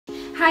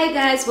Hi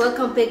guys,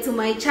 welcome back to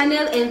my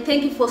channel and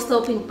thank you for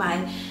stopping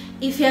by.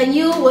 If you're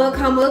new,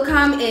 welcome,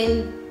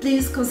 and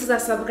please consider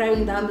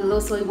subscribing down below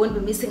so you won't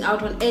be missing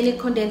out on any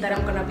content that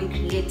I'm gonna be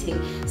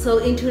creating. So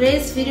in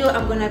today's video,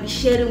 I'm gonna be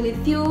sharing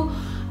with you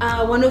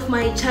one of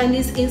my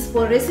Chinese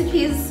inspo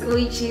recipes,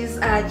 which is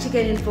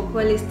chicken and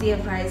broccoli stir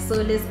fry. So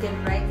let's get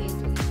right into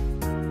it.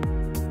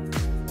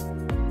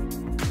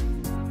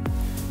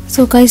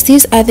 So guys,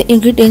 these are the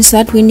ingredients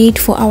that we need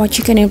for our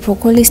chicken and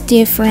broccoli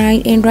stir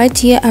fry. And right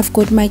here I've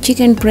got my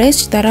chicken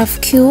breast that I've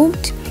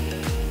cubed,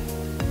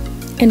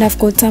 and I've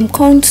got some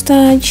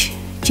cornstarch,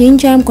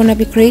 ginger, I'm gonna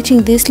be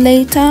grating this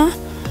later,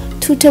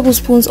 2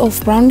 tablespoons of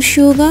brown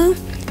sugar,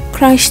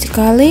 crushed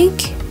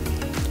garlic,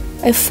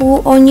 a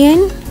full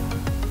onion,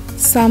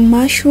 some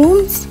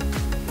mushrooms,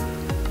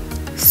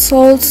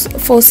 salt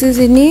for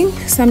seasoning,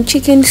 some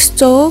chicken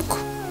stock,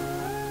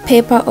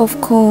 pepper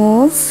of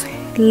course,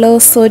 low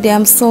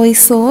sodium soy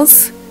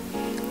sauce,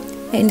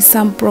 and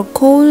some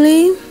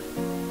broccoli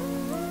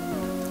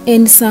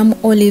and some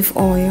olive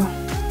oil.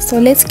 So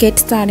let's get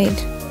started.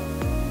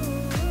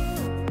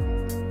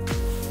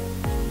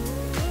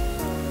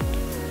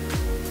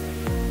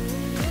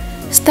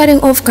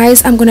 Starting off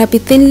guys, I'm gonna be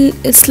thin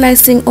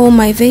slicing all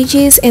my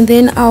veggies and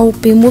then I'll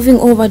be moving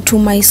over to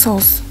my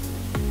sauce.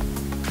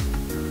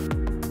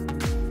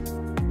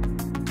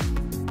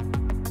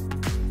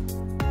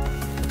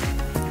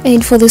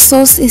 And for the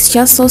sauce, it's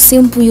just so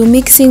simple. You're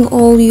mixing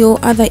all your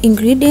other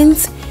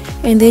ingredients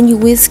and then you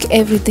whisk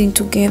everything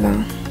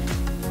together.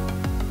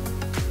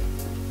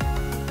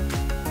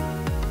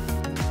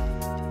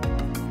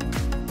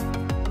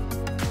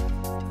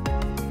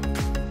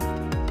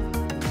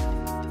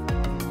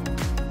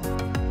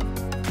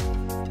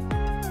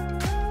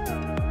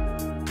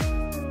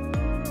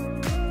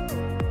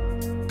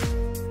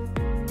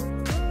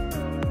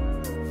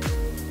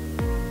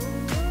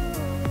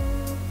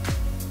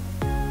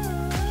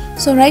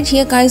 So right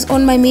here guys,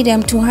 on my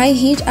medium to high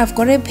heat, I've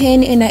got a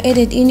pan and I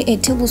added in a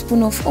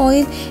tablespoon of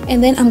oil,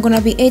 and then I'm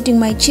gonna be adding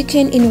my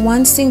chicken in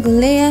one single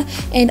layer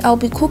and I'll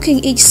be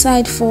cooking each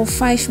side for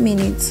 5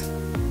 minutes.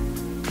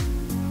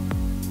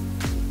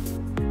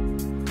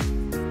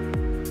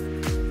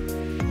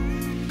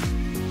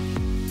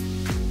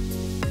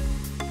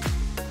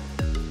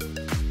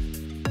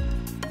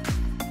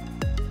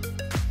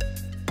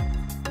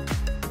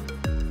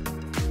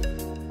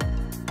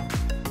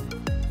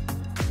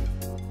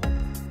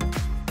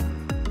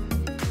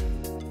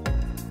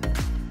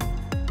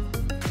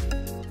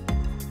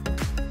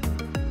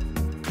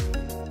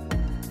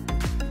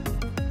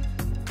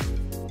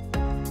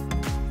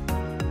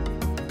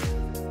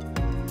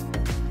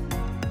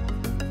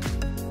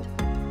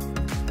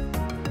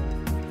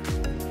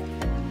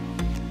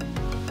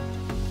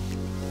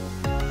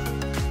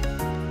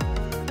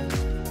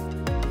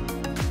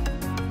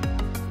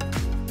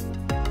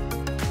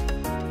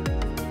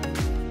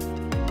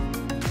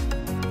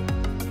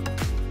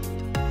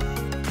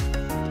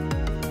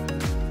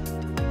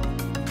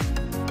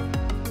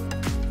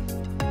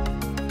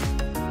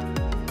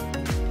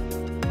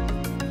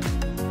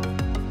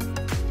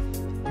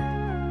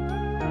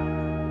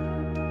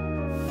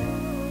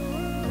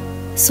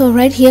 So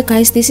right here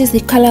guys, this is the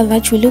color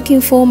that we're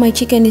looking for. My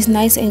chicken is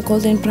nice and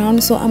golden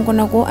brown, so I'm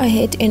gonna go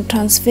ahead and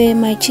transfer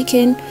my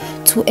chicken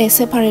to a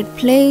separate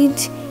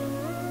plate.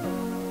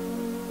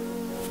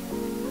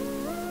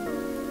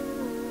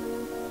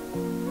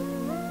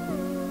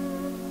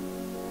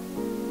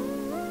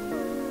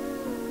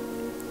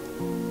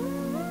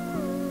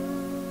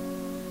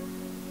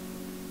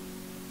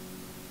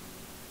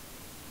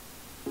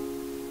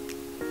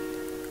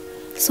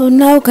 So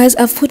now guys,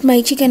 I've put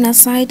my chicken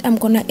aside. I'm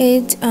gonna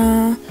add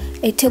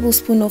a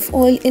tablespoon of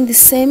oil in the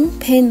same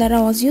pan that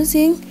I was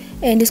using,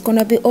 and it's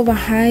gonna be over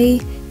high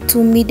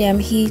to medium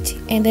heat,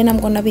 and then I'm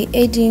gonna be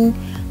adding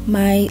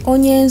my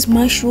onions,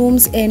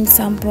 mushrooms, and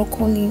some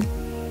broccoli.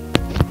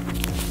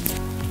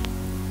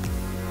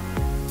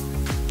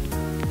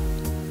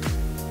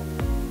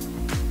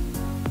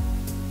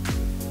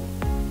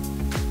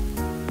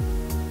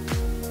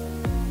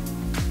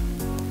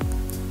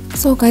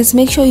 So guys,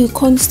 make sure you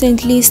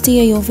constantly stir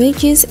your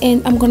veggies,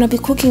 and I'm gonna be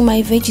cooking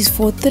my veggies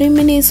for 3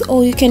 minutes,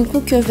 or you can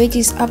cook your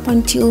veggies up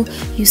until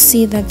you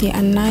see that they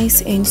are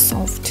nice and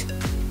soft.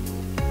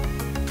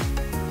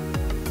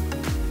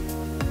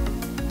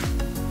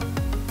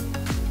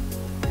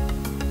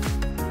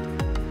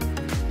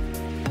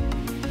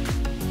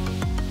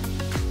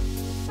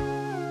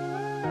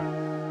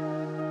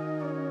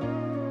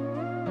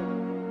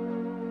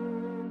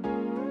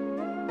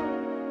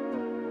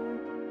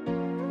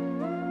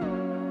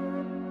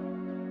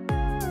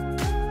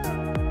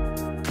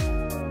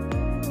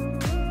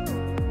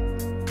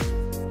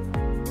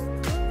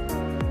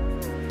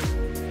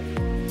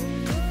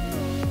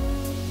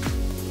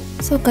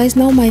 So guys,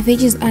 now my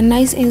veggies are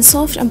nice and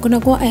soft. I'm gonna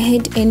go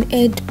ahead and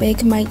add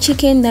back my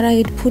chicken that I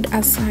had put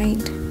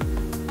aside.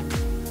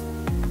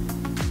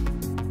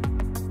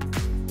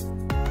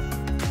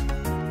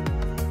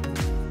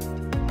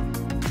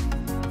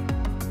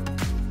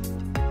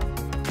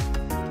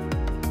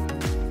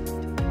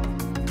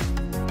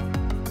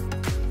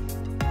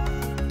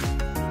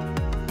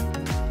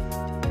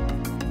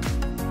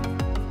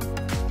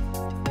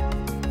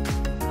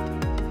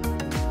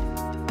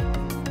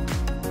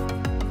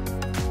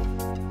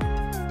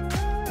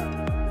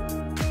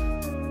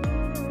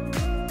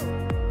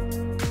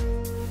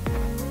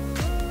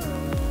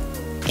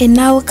 And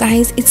now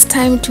guys, it's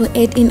time to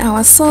add in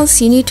our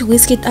sauce. You need to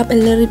whisk it up a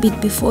little bit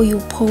before you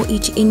pour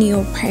it in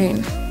your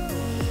pan.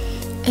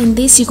 And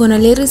this, you're gonna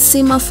let it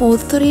simmer for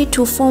 3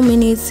 to 4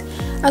 minutes.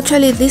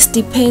 Actually, this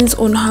depends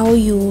on how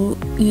you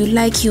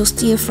like your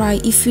stir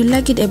fry. If you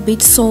like it a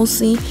bit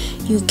saucy,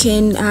 you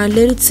can let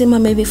it simmer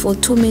maybe for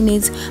 2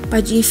 minutes.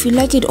 But if you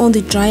like it on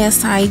the drier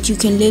side, you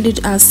can let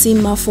it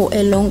simmer for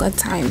a longer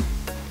time.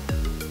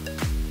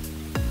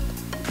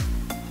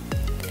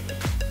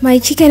 My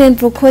chicken and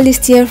broccoli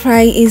stir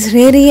fry is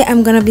ready.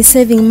 I'm gonna be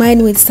serving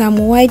mine with some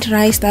white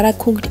rice that I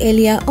cooked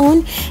earlier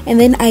on, and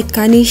then I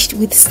garnished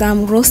with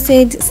some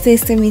roasted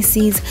sesame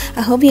seeds.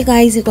 I hope you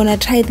guys are gonna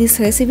try this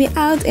recipe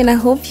out, and I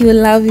hope you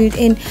love it.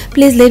 And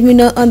please let me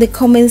know on the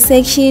comment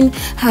section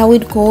how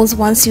it goes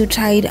once you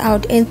try it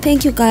out. And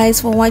thank you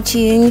guys for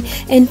watching,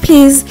 and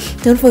please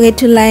don't forget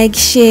to like,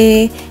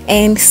 share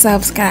and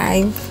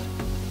subscribe.